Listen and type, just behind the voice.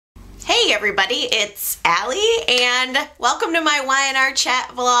Hey everybody, it's Allie and welcome to my Y&R chat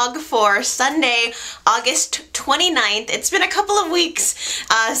vlog for Sunday, August 29th. It's been a couple of weeks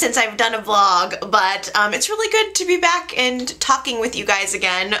since I've done a vlog, but it's really good to be back and talking with you guys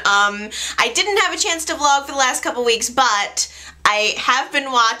again. I didn't have a chance to vlog for the last couple weeks, but I have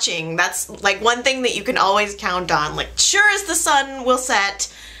been watching. That's like one thing that you can always count on. Like, sure as the sun will set,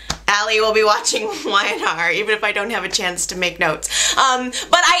 Allie will be watching Y&R, even if I don't have a chance to make notes.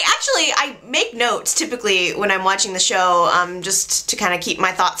 But I make notes typically when I'm watching the show, just to kind of keep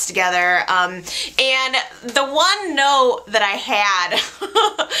my thoughts together. And the one note that I had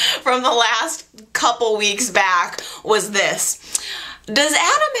from the last couple weeks back was this. Does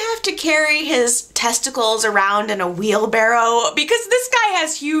Adam have to carry his testicles around in a wheelbarrow? Because this guy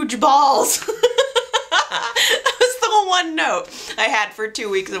has huge balls. That was the one note I had for 2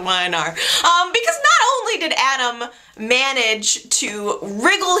 weeks of Y&R. Because not only did Adam manage to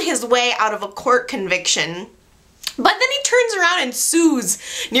wriggle his way out of a court conviction, but then he turns around and sues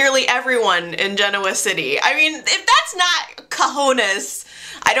nearly everyone in Genoa City. I mean, if that's not cojones,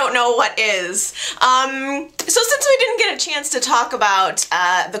 I don't know what is. So since we didn't get a chance to talk about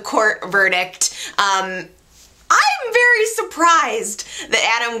the court verdict, I'm very surprised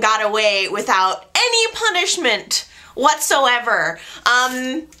that Adam got away without any punishment whatsoever.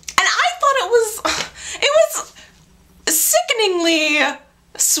 And I thought it was sickeningly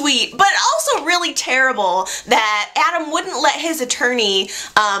sweet, but also really terrible that Adam wouldn't let his attorney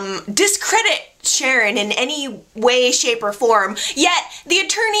discredit Sharon in any way, shape, or form, yet the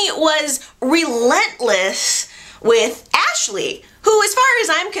attorney was relentless with Ashley, who, as far as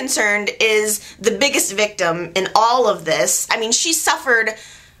I'm concerned, is the biggest victim in all of this. I mean, she suffered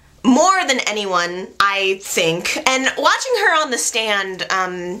more than anyone, I think. And watching her on the stand,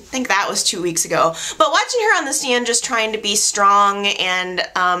 I think that was 2 weeks ago, but watching her on the stand just trying to be strong and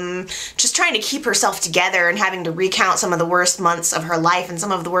just trying to keep herself together and having to recount some of the worst months of her life and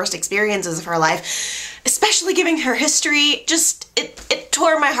some of the worst experiences of her life, especially giving her history, just, it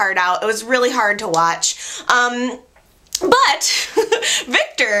tore my heart out. It was really hard to watch. But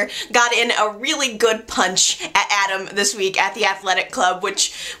Victor got in a really good punch at Adam this week at the athletic club,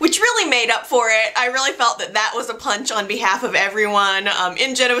 which really made up for it. I really felt that that was a punch on behalf of everyone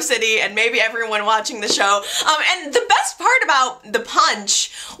in Genoa City and maybe everyone watching the show. And the best part about the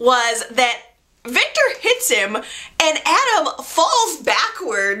punch was that Victor hits him and Adam falls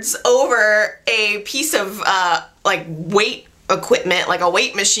backwards over a piece of like weight equipment, like a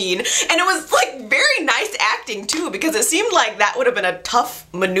weight machine, and it was like very nice acting too, because it seemed like that would have been a tough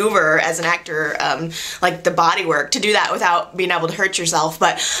maneuver as an actor, like the body work, to do that without being able to hurt yourself.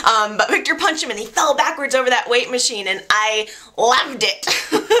 But Victor punched him and he fell backwards over that weight machine, and I loved it.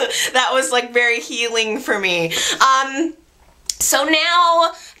 That was like very healing for me. So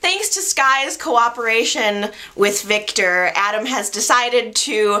now, thanks to Sky's cooperation with Victor, Adam has decided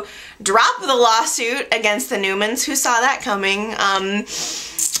to drop the lawsuit against the Newmans. Who saw that coming?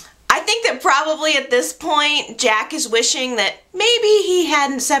 I think that probably at this point, Jack is wishing that maybe he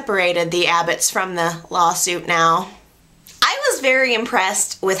hadn't separated the Abbotts from the lawsuit now. I was very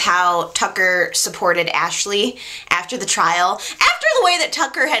impressed with how Tucker supported Ashley after the trial. After the way that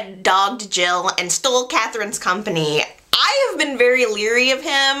Tucker had dogged Jill and stole Catherine's company, I have been very leery of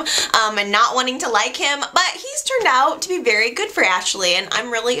him and not wanting to like him, but he's turned out to be very good for Ashley, and I'm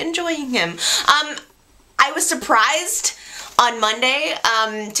really enjoying him. I was surprised on Monday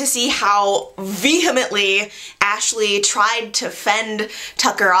to see how vehemently Ashley tried to fend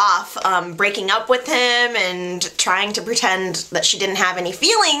Tucker off, breaking up with him and trying to pretend that she didn't have any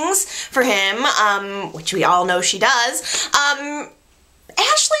feelings for him, which we all know she does.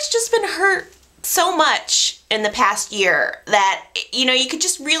 Ashley's just been hurt so much in the past year that, you know, you could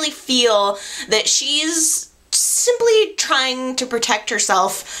just really feel that she's simply trying to protect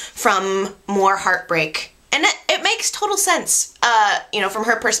herself from more heartbreak. And it makes total sense, you know, from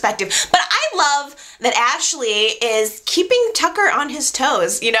her perspective. But I love that Ashley is keeping Tucker on his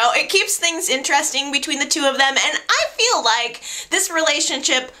toes. You know, it keeps things interesting between the two of them. And I feel like this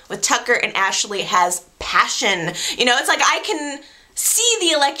relationship with Tucker and Ashley has passion. You know, it's like I can see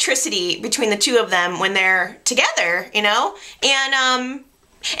the electricity between the two of them when they're together, you know? And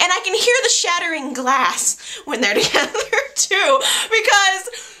I can hear the shattering glass when they're together too,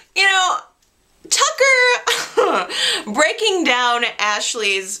 because, you know, Tucker breaking down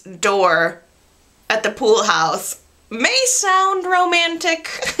Ashley's door at the pool house may sound romantic,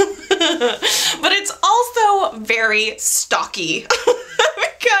 but it's also very stalky.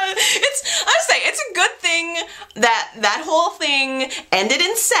 Because it's a good thing that that whole thing ended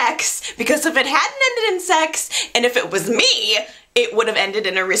in sex, because if it hadn't ended in sex, and if it was me, it would have ended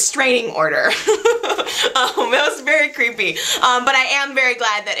in a restraining order. It was very creepy. But I am very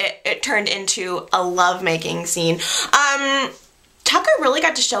glad that it turned into a lovemaking scene. Tucker really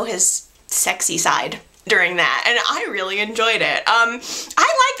got to show his sexy side during that, and I really enjoyed it. I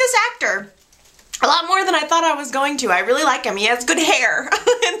like this actor a lot more than I thought I was going to. I really like him. He has good hair, and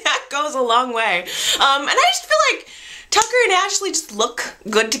that goes a long way. And I just feel like Tucker and Ashley just look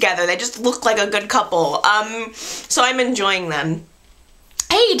good together. They just look like a good couple. So I'm enjoying them.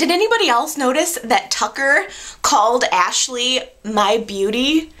 Hey, did anybody else notice that Tucker called Ashley my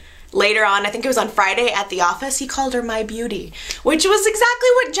beauty? Later on, I think it was on Friday at the office, he called her my beauty, which was exactly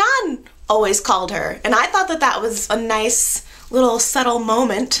what John always called her. And I thought that that was a nice little subtle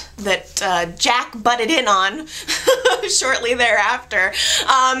moment that Jack butted in on shortly thereafter. It's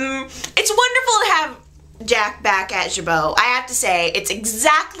wonderful to have Jack back at Jabot. I have to say, it's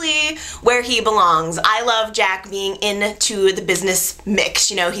exactly where he belongs. I love Jack being into the business mix.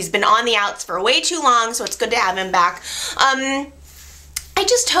 You know, he's been on the outs for way too long, so it's good to have him back. I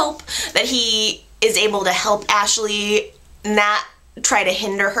just hope that he is able to help Ashley not try to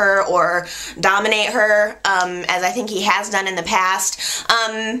hinder her or dominate her, as I think he has done in the past.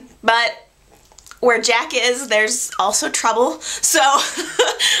 But where Jack is, there's also trouble. So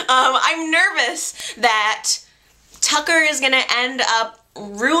I'm nervous that Tucker is gonna end up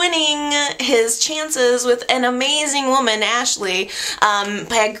ruining his chances with an amazing woman, Ashley,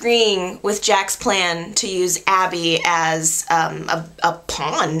 by agreeing with Jack's plan to use Abby as a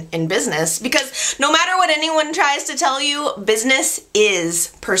pawn in business. Because no matter what anyone tries to tell you, business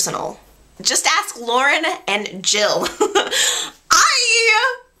is personal. Just ask Lauren and Jill.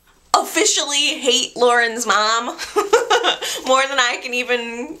 I officially hate Lauren's mom more than I can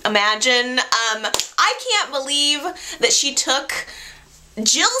even imagine. I can't believe that she took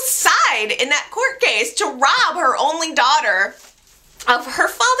Jill's side in that court case to rob her only daughter of her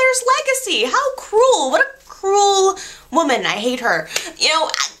father's legacy. How cruel. What a cruel woman. I hate her. You know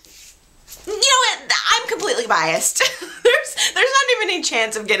what? I'm completely biased. There's not even any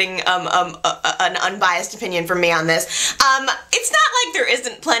chance of getting an unbiased opinion from me on this. It's not like there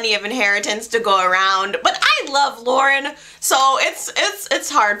isn't plenty of inheritance to go around, but I love Lauren, so it's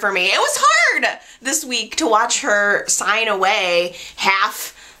hard for me. It was hard this week to watch her sign away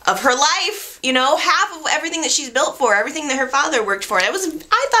half of her life, you know, half of everything that she's built for, everything that her father worked for. I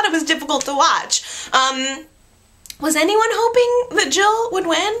thought it was difficult to watch. Was anyone hoping that Jill would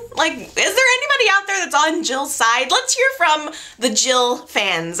win? Like, is there anybody out there that's on Jill's side? Let's hear from the Jill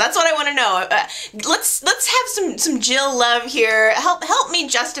fans. That's what I want to know. Let's have some Jill love here. Help me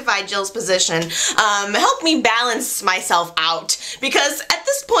justify Jill's position. Help me balance myself out. Because at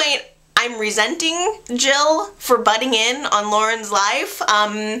this point, I'm resenting Jill for butting in on Lauren's life.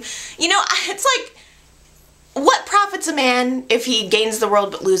 You know, it's like, what profits a man if he gains the world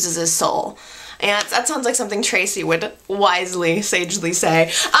but loses his soul? And that sounds like something Tracy would wisely, sagely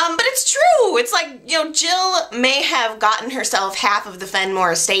say. But it's true. It's like, you know, Jill may have gotten herself half of the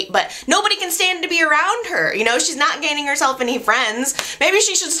Fenmore estate, but nobody can stand to be around her. You know, she's not gaining herself any friends. Maybe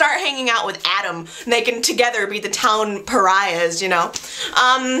she should start hanging out with Adam, and they can together be the town pariahs, you know.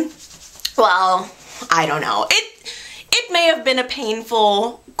 Well, I don't know. It may have been a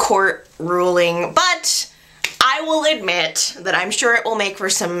painful court ruling, but I will admit that I'm sure it will make for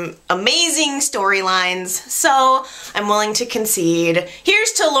some amazing storylines, so I'm willing to concede.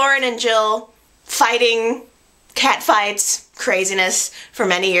 Here's to Lauren and Jill fighting catfights, craziness for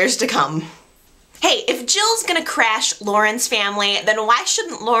many years to come. Hey, if Jill's gonna crash Lauren's family, then why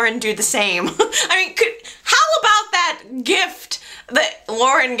shouldn't Lauren do the same? I mean, how about that gift that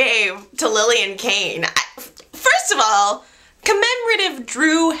Lauren gave to Lily and Kane? First of all, commemorative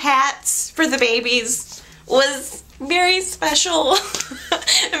Drew hats for the babies was very special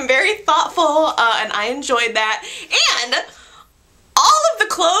and very thoughtful, and I enjoyed that. And all of the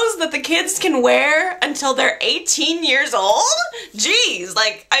clothes that the kids can wear until they're 18 years old? Geez,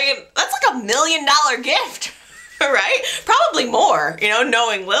 like, I mean, that's like $1 million gift, right? Probably more, you know,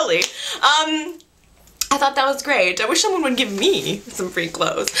 knowing Lily. I thought that was great. I wish someone would give me some free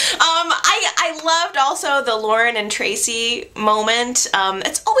clothes. I loved also the Lauren and Tracy moment.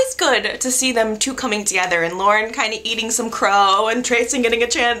 It's always good to see them two coming together, and Lauren kind of eating some crow and Tracy getting a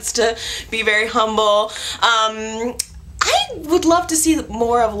chance to be very humble. I would love to see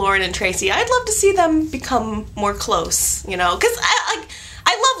more of Lauren and Tracy. I'd love to see them become more close, you know, because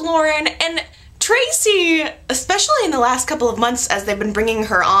I love Lauren, and Tracy, especially in the last couple of months as they've been bringing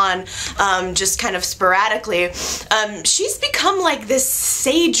her on just kind of sporadically, she's become like this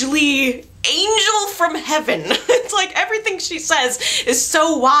sagely angel from heaven. It's like everything she says is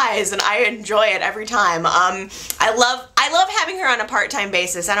so wise and I enjoy it every time. I love having her on a part-time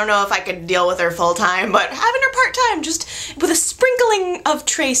basis. I don't know if I could deal with her full-time, but having her part-time just with a sprinkling of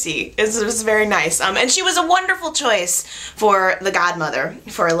Tracy is very nice. And she was a wonderful choice for the godmother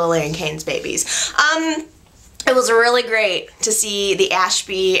for Lily and Kane's babies. It was really great to see the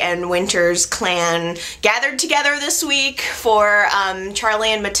Ashby and Winters clan gathered together this week for Charlie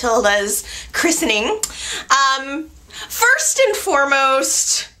and Matilda's christening. First and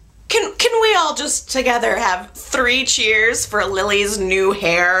foremost, can we all just together have 3 cheers for Lily's new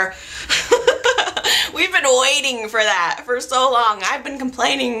hair? We've been waiting for that for so long. I've been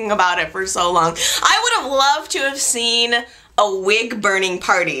complaining about it for so long. I would have loved to have seen a wig burning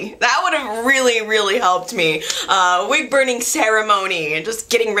party. That would have really, really helped me. Wig burning ceremony and just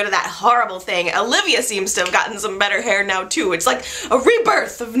getting rid of that horrible thing. Olivia seems to have gotten some better hair now too. It's like a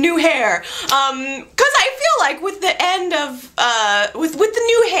rebirth of new hair. Cause I feel like with the end of, with the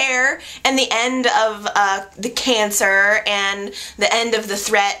new hair and the end of the cancer and the end of the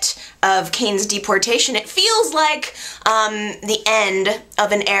threat of Kane's deportation, it feels like the end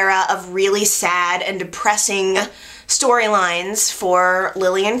of an era of really sad and depressing storylines for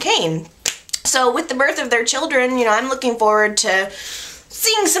Lily and Kane. So with the birth of their children, you know, I'm looking forward to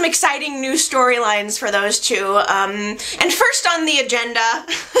seeing some exciting new storylines for those two. And first on the agenda,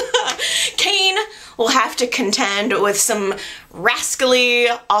 Kane will have to contend with some rascally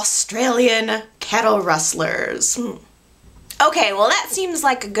Australian cattle rustlers. Okay, well that seems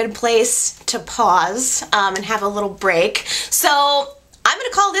like a good place to pause and have a little break. So I'm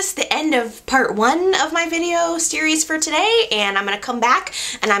going to call this the end of part 1 of my video series for today, and I'm going to come back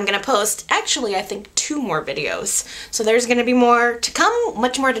and I'm going to post, actually I think 2 more videos. So there's going to be more to come,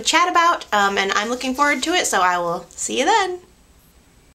 much more to chat about, and I'm looking forward to it, so I will see you then.